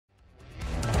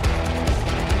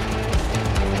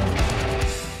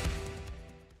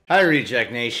Hi,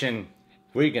 Reject Nation.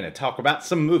 We're going to talk about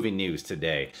some movie news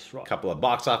today. A couple of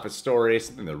box office stories,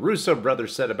 something the Russo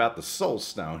brothers said about the Soul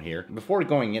Stone here. Before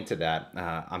going into that,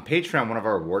 on Patreon, one of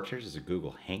our award chairs is a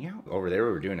Google Hangout. Over there,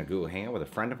 we were doing a Google Hangout with a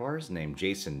friend of ours named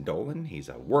Jason Dolan. He's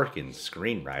a working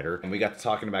screenwriter. And we got to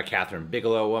talking about Catherine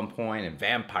Bigelow at one point and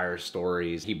vampire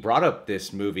stories. He brought up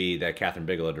this movie that Catherine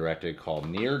Bigelow directed called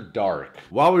Near Dark.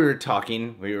 While we were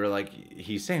talking, we were like,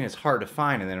 he's saying it's hard to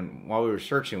find. And then while we were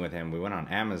searching with him, we went on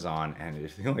Amazon and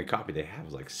it's the only copy they have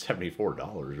was like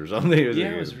 $74 or something.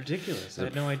 It was ridiculous. I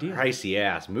had no idea. Pricey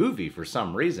ass movie for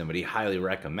some reason, but he highly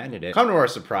recommended it. Come to our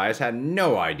surprise, had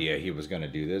no idea he was going to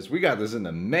do this. We got this in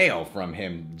the mail from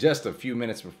him just a few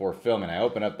minutes before filming. I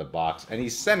opened up the box and he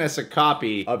sent us a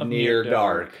copy of Near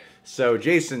Dark. So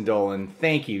Jason Dolan,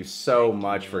 thank you so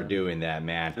much for doing that,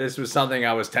 man. This was something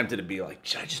I was tempted to be like,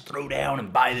 should I just throw down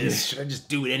and buy this? Should I just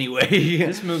do it anyway?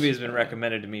 This movie has been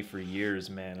recommended to me for years,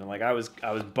 man. And like I was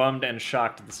bummed and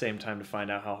shocked at the same time to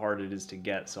find out how hard it is to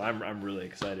get. So I'm really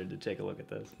excited to take a look at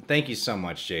this. Thank you so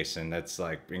much, Jason. That's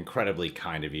like incredibly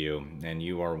kind of you. And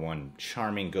you are one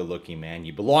charming, good-looking man.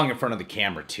 You belong in front of the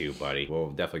camera too, buddy. We'll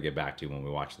definitely get back to you when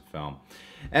we watch the film.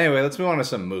 Anyway, let's move on to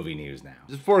some movie news now.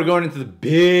 Just before going into the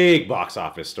big box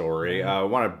office story, I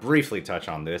want to briefly touch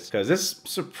on this because this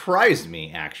surprised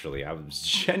me, actually. I was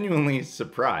genuinely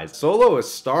surprised. Solo, a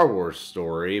Star Wars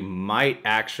story, might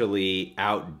actually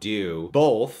outdo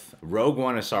both Rogue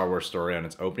One, a Star Wars story on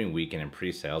its opening weekend in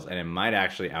pre-sales, and it might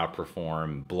actually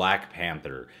outperform Black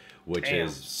Panther, which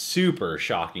is super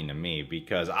shocking to me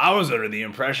because I was under the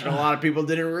impression a lot of people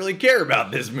didn't really care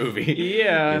about this movie.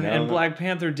 Yeah, you know? And Black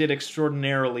Panther did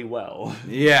extraordinarily well.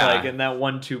 Yeah. Like in that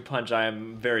 1-2 punch, I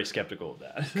am very skeptical of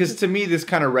that. Because to me, this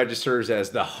kind of registers as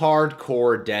the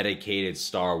hardcore, dedicated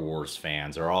Star Wars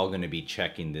fans are all going to be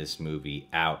checking this movie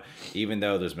out, even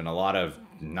though there's been a lot of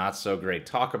not so great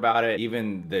talk about it.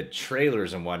 Even the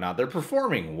trailers and whatnot, they're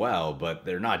performing well, but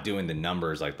they're not doing the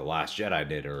numbers like The Last Jedi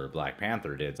did or Black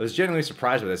Panther did. I was genuinely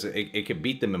surprised with this. It could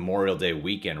beat the Memorial Day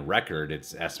weekend record.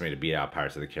 It's estimated to beat out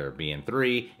Pirates of the Caribbean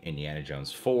 3, Indiana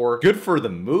Jones 4. Good for the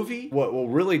movie. What will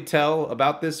really tell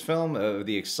about this film,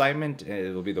 the excitement,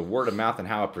 it will be the word of mouth and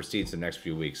how it proceeds the next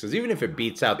few weeks. Because even if it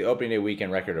beats out the opening day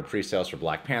weekend record of pre-sales for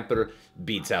Black Panther,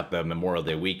 beats out the Memorial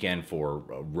Day weekend for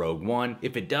Rogue One,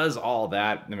 if it does all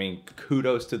that, I mean,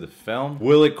 kudos to the film.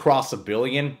 Will it cross $1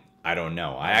 billion? I don't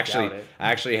know. I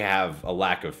actually have a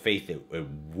lack of faith it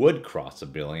would cross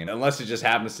 $1 billion, unless it just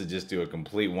happens to just do a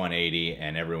complete 180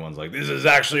 and everyone's like, this is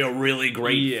actually a really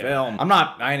great film. I'm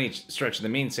not by any stretch of the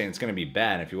means saying it's going to be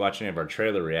bad. If you watch any of our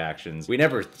trailer reactions, we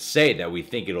never say that we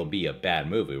think it'll be a bad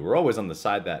movie. We're always on the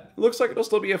side that it looks like it'll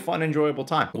still be a fun, enjoyable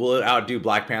time. Will it outdo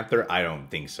Black Panther? I don't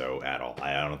think so at all.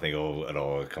 I don't think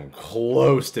it'll come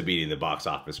close to beating the box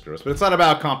office gross, but it's not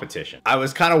about competition. I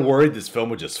was kind of worried this film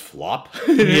would just flop.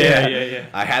 Yeah.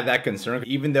 I had that concern.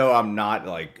 Even though I'm not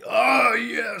like, oh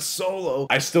yeah, Solo,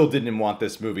 I still didn't want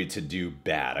this movie to do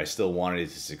bad. I still wanted it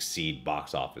to succeed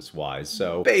box office wise.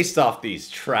 So based off these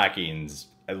trackings,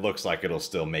 it looks like it'll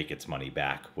still make its money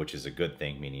back, which is a good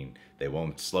thing, meaning they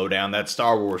won't slow down that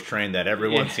Star Wars train that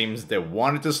everyone seems to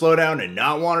want it to slow down and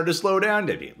not want it to slow down.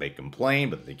 They complain,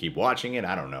 but they keep watching it.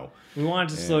 I don't know. We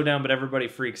want it to slow down, but everybody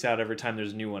freaks out every time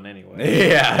there's a new one anyway.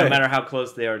 Yeah. No matter how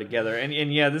close they are together. And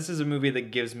yeah, this is a movie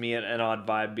that gives me an odd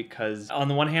vibe because on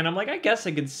the one hand, I'm like, I guess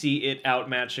I could see it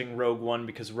outmatching Rogue One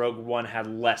because Rogue One had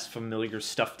less familiar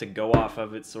stuff to go off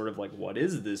of. It's sort of like, what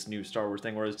is this new Star Wars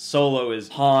thing? Whereas Solo is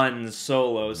Han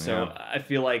Solo. So I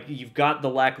feel like you've got the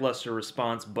lackluster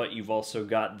response, but you've also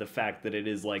got the fact that it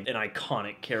is like an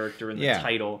iconic character in the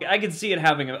title. I could see it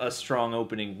having a strong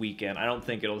opening weekend. I don't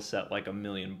think it'll set like 1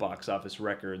 million box office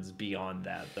records beyond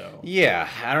that, though. Yeah,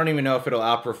 I don't even know if it'll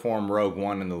outperform Rogue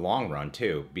One in the long run,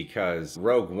 too, because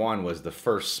Rogue One was the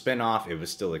first spin-off. It was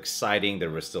still exciting.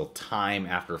 There was still time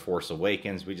after Force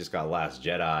Awakens. We just got Last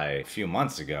Jedi a few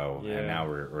months ago, and now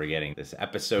we're getting this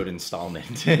episode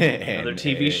installment. Another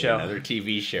TV show. Another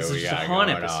TV show we got going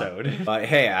on episode. But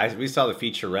hey, we saw the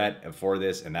featurette for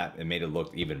this, and it made it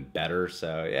look even better.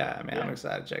 So yeah, man, I'm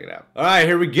excited to check it out. All right,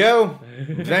 here we go.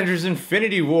 Avengers: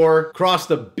 Infinity War crossed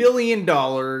 $1 billion.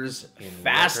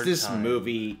 Fastest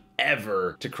movie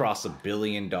ever to cross $1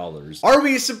 billion. Are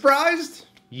we surprised?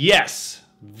 Yes.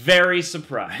 Very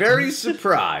surprised. Very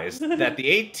surprised that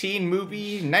the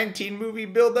 19 movie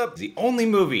build-up, the only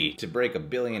movie to break $1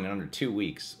 billion in under 2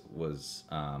 weeks was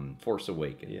Force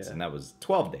Awakens, and that was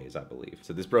 12 days, I believe.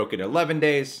 So this broke in 11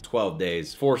 days, 12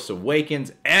 days, Force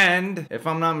Awakens, and if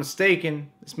I'm not mistaken,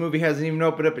 this movie hasn't even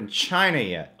opened up in China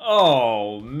yet.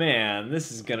 Oh man,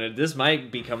 this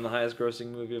might become the highest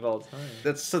grossing movie of all time.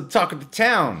 That's the talk of the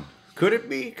town. Could it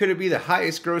be? Could it be the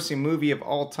highest grossing movie of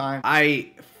all time?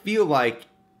 I feel like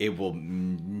it will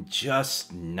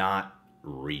just not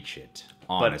reach it.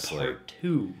 Honestly. But part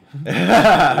 2,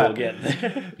 we'll get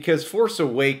there. Because Force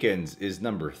Awakens is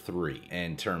number 3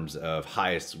 in terms of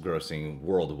highest grossing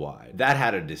worldwide. That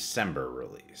had a December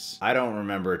release. I don't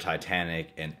remember Titanic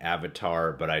and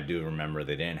Avatar, but I do remember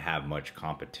they didn't have much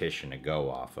competition to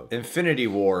go off of. Infinity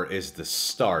War is the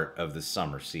start of the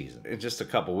summer season. In just a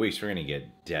couple weeks, we're gonna get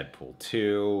Deadpool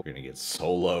 2, we're gonna get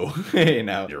Solo, you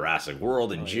know, Jurassic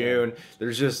World in June. Yeah.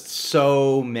 There's just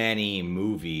so many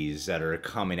movies that are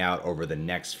coming out over the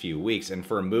next few weeks, and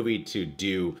for a movie to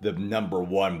do the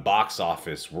 #1 box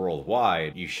office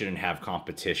worldwide, you shouldn't have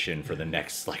competition for the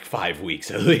next like 5 weeks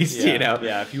at least. Yeah, you know,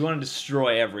 yeah, if you want to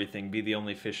destroy everything, be the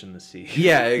only fish in the sea.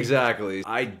 Yeah, exactly.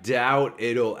 I doubt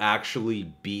it'll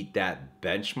actually beat that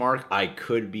benchmark. I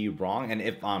could be wrong, and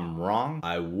if I'm wrong,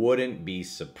 I wouldn't be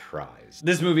surprised.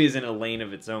 This movie is in a lane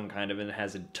of its own kind of, and it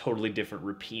has a totally different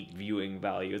repeat viewing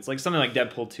value. It's like something like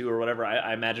Deadpool 2 or whatever.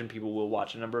 I imagine people will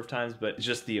watch a number of times, but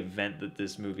just the event that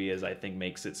this movie is, I think,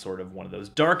 makes it sort of one of those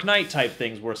Dark Knight type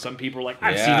things where some people are like,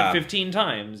 I've seen it 15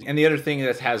 times. And the other thing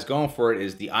that has going for it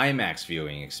is the IMAX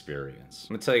viewing experience.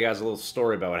 I'm gonna tell you guys a little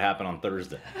story about what happened on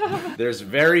Thursday. There's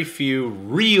very few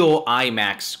real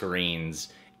IMAX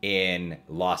screens in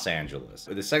Los Angeles.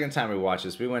 The second time we watched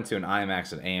this, we went to an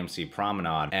IMAX at AMC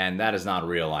Promenade, and that is not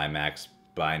real IMAX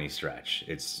by any stretch.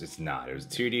 It's not. It was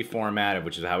 2D format,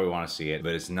 which is how we want to see it,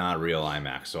 but it's not real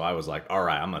IMAX. So I was like, all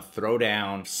right, I'm gonna throw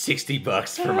down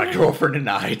 $60 for my girlfriend and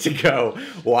I to go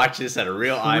watch this at a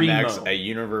real IMAX at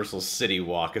Universal City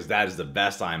Walk, because that is the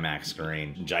best IMAX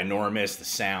screen. Ginormous, the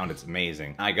sound, it's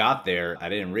amazing. I got there, I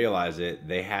didn't realize it.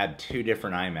 They had 2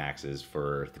 different IMAXs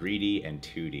for 3D and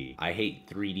 2D. I hate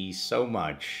 3D so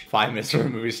much. 5 minutes before the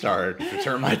movie started,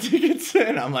 return my tickets,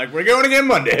 and I'm like, we're going again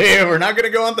Monday. We're not gonna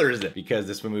go on Thursday, because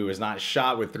this movie was not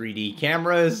shot with 3D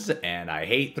cameras, and I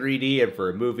hate 3D, and for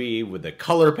a movie with a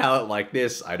color palette like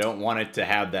this, I don't want it to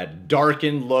have that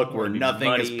darkened look where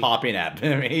nothing is popping at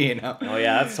me, you know? Oh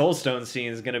yeah, that Soulstone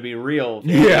scene is gonna be real.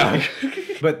 Yeah.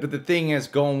 But the thing is,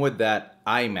 going with that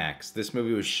IMAX, this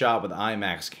movie was shot with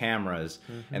IMAX cameras,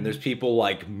 and there's people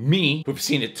like me who've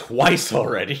seen it twice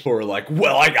already who are like,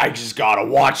 well, I just gotta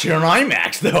watch it on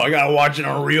IMAX though. I gotta watch it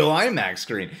on a real IMAX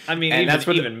screen. I mean, and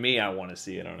even me, I want to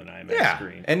see it on an IMAX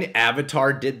screen. And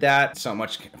Avatar did that so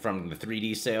much from the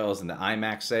 3D sales and the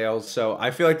IMAX sales. So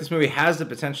I feel like this movie has the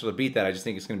potential to beat that. I just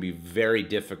think it's going to be very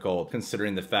difficult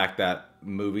considering the fact that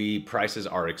movie prices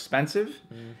are expensive,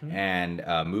 and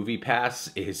Movie Pass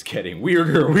is getting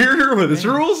weirder and weirder with its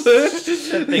rules.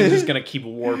 That thing's just gonna keep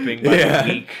warping by the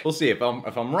week. We'll see. If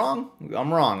I'm wrong,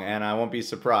 I'm wrong, and I won't be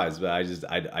surprised. But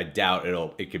I doubt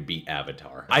it could beat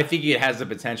Avatar. I think it has the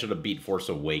potential to beat Force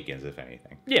Awakens, if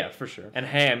anything. Yeah, for sure. And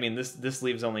hey, I mean, this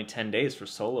leaves only 10 days for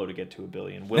Solo to get to $1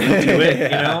 billion. Will it do it? You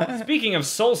know. Speaking of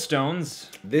Soul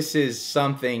Stones, this is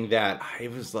something that I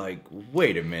was like,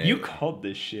 wait a minute. You called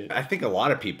this shit. I think a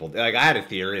lot of people, like, I had a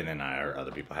theory, and then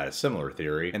other people had a similar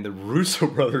theory, and the Russo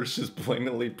brothers just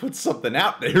blatantly put something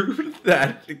out there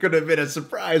that it could have been a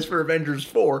surprise for Avengers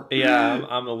 4. Yeah,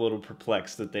 I'm a little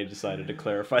perplexed that they decided to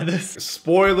clarify this.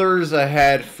 Spoilers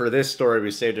ahead for this story.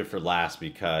 We saved it for last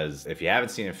because if you haven't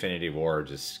seen Infinity War,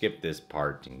 just skip this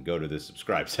part and go to the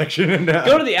subscribe section. And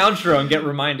go to the outro and get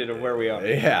reminded of where we are.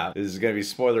 Yeah, this is going to be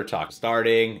spoiler talk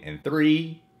starting in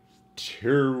 3,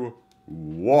 2,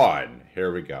 1.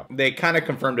 Here we go. They kind of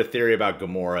confirmed a theory about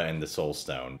Gamora and the Soul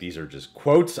Stone. These are just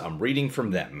quotes. I'm reading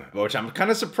from them, which I'm kind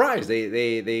of surprised.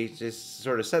 They just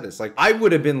sort of said this. Like, I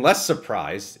would have been less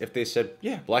surprised if they said,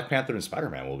 yeah, Black Panther and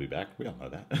Spider-Man will be back. We all know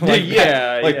that.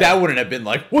 Like, that wouldn't have been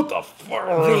like, what the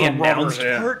fuck? They announced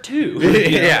part 2.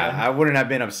 Yeah, I wouldn't have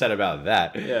been upset about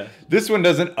that. Yeah. This one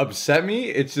doesn't upset me.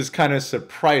 It's just kind of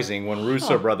surprising when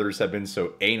Russo brothers have been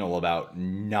so anal about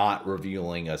not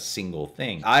revealing a single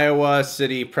thing. Iowa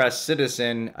City Press Citizen,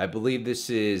 I believe this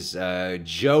is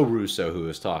Joe Russo who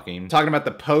is talking about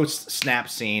the post-snap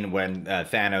scene when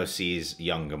Thanos sees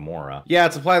young Gamora. Yeah,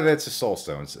 it's implied that it's a Soul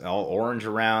Stone. It's all orange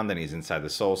around, then he's inside the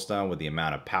Soul Stone with the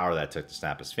amount of power that it took to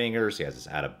snap his fingers. He has this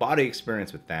out-of-body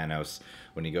experience with Thanos.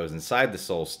 When he goes inside the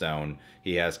Soul Stone,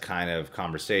 he has kind of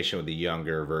conversation with the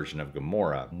younger version of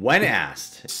Gamora. When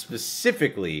asked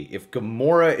specifically if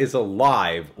Gamora is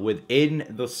alive within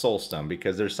the Soul Stone,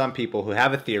 because there's some people who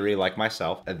have a theory, like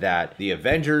myself, that the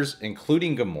Avengers,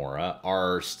 including Gamora,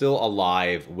 are still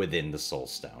alive within the Soul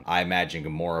Stone. I imagine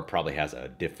Gamora probably has a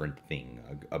different thing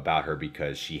about her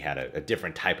because she had a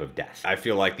different type of death. I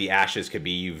feel like the ashes could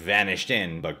be you vanished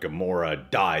in, but Gamora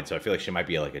died, so I feel like she might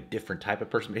be like a different type of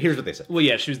person. But here's what they said. Well,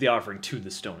 yeah, she was the offering to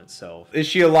the stone itself. Is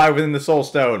she alive within the Soul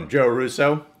Stone, Joe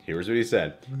Russo? Here's what he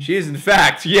said. She is, in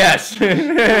fact, yes.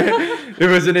 It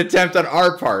was an attempt on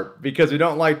our part because we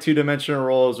don't like two-dimensional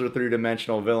roles or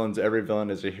three-dimensional villains. Every villain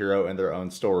is a hero in their own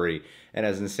story. And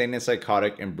as insane and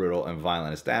psychotic and brutal and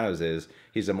violent as Thanos is,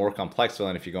 he's a more complex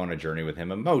villain if you go on a journey with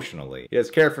him emotionally. He has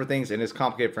care for things and it's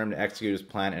complicated for him to execute his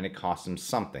plan, and it costs him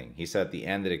something. He said at the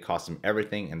end that it cost him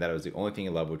everything and that it was the only thing he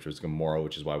loved, which was Gamora,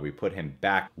 which is why we put him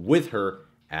back with her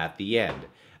at the end.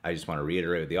 I just want to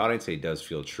reiterate with the audience that he does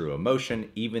feel true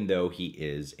emotion, even though he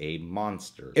is a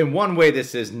monster. In one way,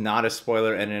 this is not a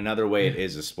spoiler, and in another way, it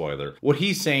is a spoiler. What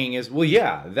he's saying is, well,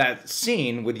 yeah, that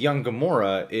scene with young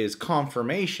Gamora is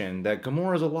confirmation that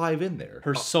Gamora's alive in there.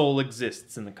 Her soul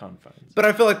exists in the confines. But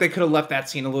I feel like they could have left that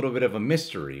scene a little bit of a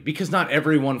mystery, because not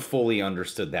everyone fully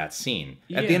understood that scene.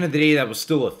 At the end of the day, that was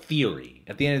still a theory.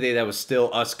 At the end of the day, that was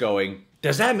still us going,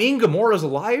 does that mean Gamora's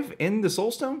alive in the Soul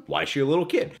Stone? Why is she a little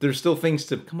kid? There's still things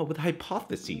to come up with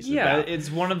hypotheses about. It's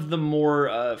one of the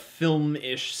more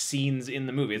film-ish scenes in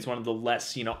the movie. It's one of the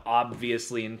less,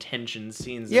 obviously intentioned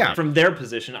scenes. Yeah. From their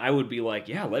position, I would be like,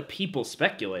 yeah, let people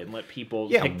speculate and let people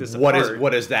pick this what apart.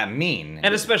 What does that mean?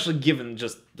 And especially given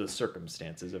just the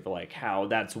circumstances of like how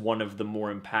that's one of the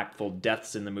more impactful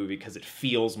deaths in the movie because it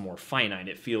feels more finite.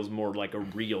 It feels more like a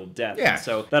real death. Yeah. And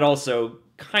so that also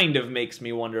kind of makes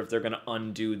me wonder if they're going to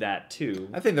undo that too.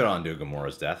 I think they'll undo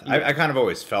Gamora's death. Yeah. I kind of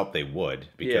always felt they would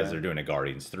because they're doing a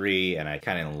Guardians 3, and I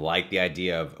kind of like the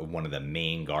idea of one of the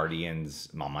main Guardians,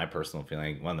 my personal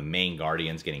feeling, one of the main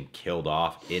Guardians getting killed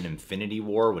off in Infinity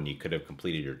War when you could have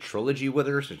completed your trilogy with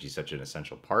her, so she's such an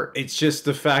essential part. It's just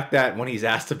the fact that when he's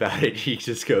asked about it, he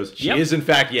just goes, she is in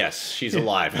fact, yes, she's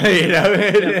alive.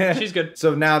 She's good.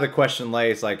 So now the question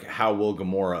lays, like, how will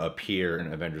Gamora appear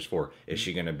in Avengers 4? Is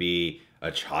she going to be a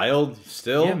child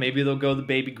still? Yeah, maybe they'll go the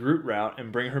Baby Groot route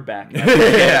and bring her back.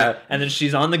 Yeah. And then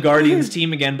she's on the Guardians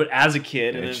team again, but as a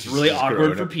kid, and it's really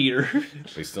awkward for Peter.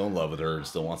 He's still in love with her and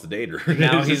still wants to date her.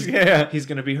 Now he's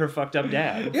going to be her fucked up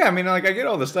dad. Yeah, I mean, like, I get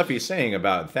all the stuff he's saying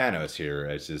about Thanos here.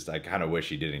 It's just, I kind of wish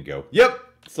he didn't go, yep,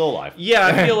 still alive. Yeah,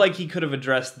 I feel like he could have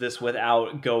addressed this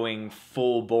without going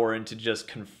full bore into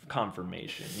just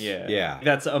confirmation. Yeah.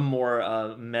 That's a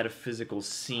more metaphysical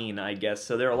scene, I guess.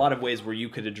 So there are a lot of ways where you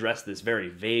could address this very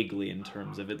vaguely in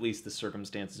terms of at least the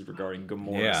circumstances regarding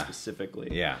Gamora specifically.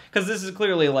 Yeah. Because this is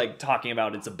clearly like talking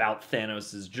about it's about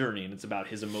Thanos' journey and it's about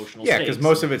his emotional stakes. Yeah, because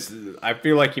most of it's, I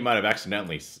feel like he might have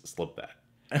accidentally slipped that.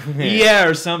 Yeah,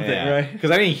 or something, right? Because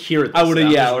I didn't hear it. I would have,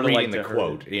 reading liked the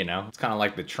quote. It's kind of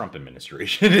like the Trump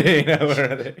administration.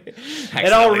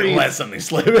 It all reads. Let something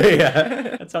slip.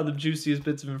 Yeah, that's how the juiciest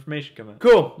bits of information come out.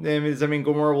 Cool. I mean,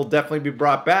 Gamora will definitely be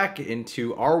brought back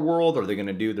into our world. Are they going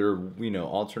to do their,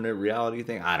 alternate reality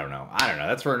thing? I don't know.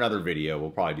 That's for another video.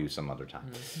 We'll probably do some other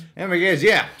time. Anyway,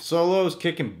 guys, Solo's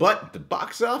kicking butt at the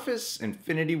box office.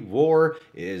 Infinity War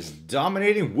is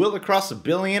dominating. Will it cross $1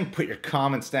 billion? Put your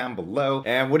comments down below.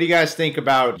 And what do you guys think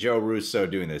about Joe Russo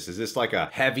doing this? Is this like a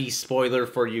heavy spoiler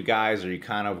for you guys? Are you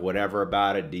kind of whatever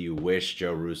about it? Do you wish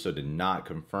Joe Russo did not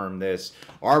confirm this?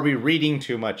 Are we reading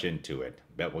too much into it?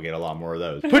 Bet we'll get a lot more of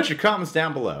those. Put your comments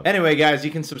down below. Anyway, guys,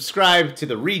 you can subscribe to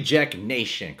the Reject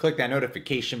Nation. Click that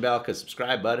notification bell because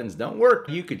subscribe buttons don't work.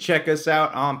 You could check us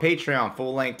out on Patreon,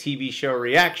 full-length TV show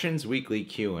reactions, weekly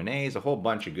Q&As, a whole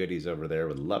bunch of goodies over there.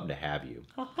 Would love to have you.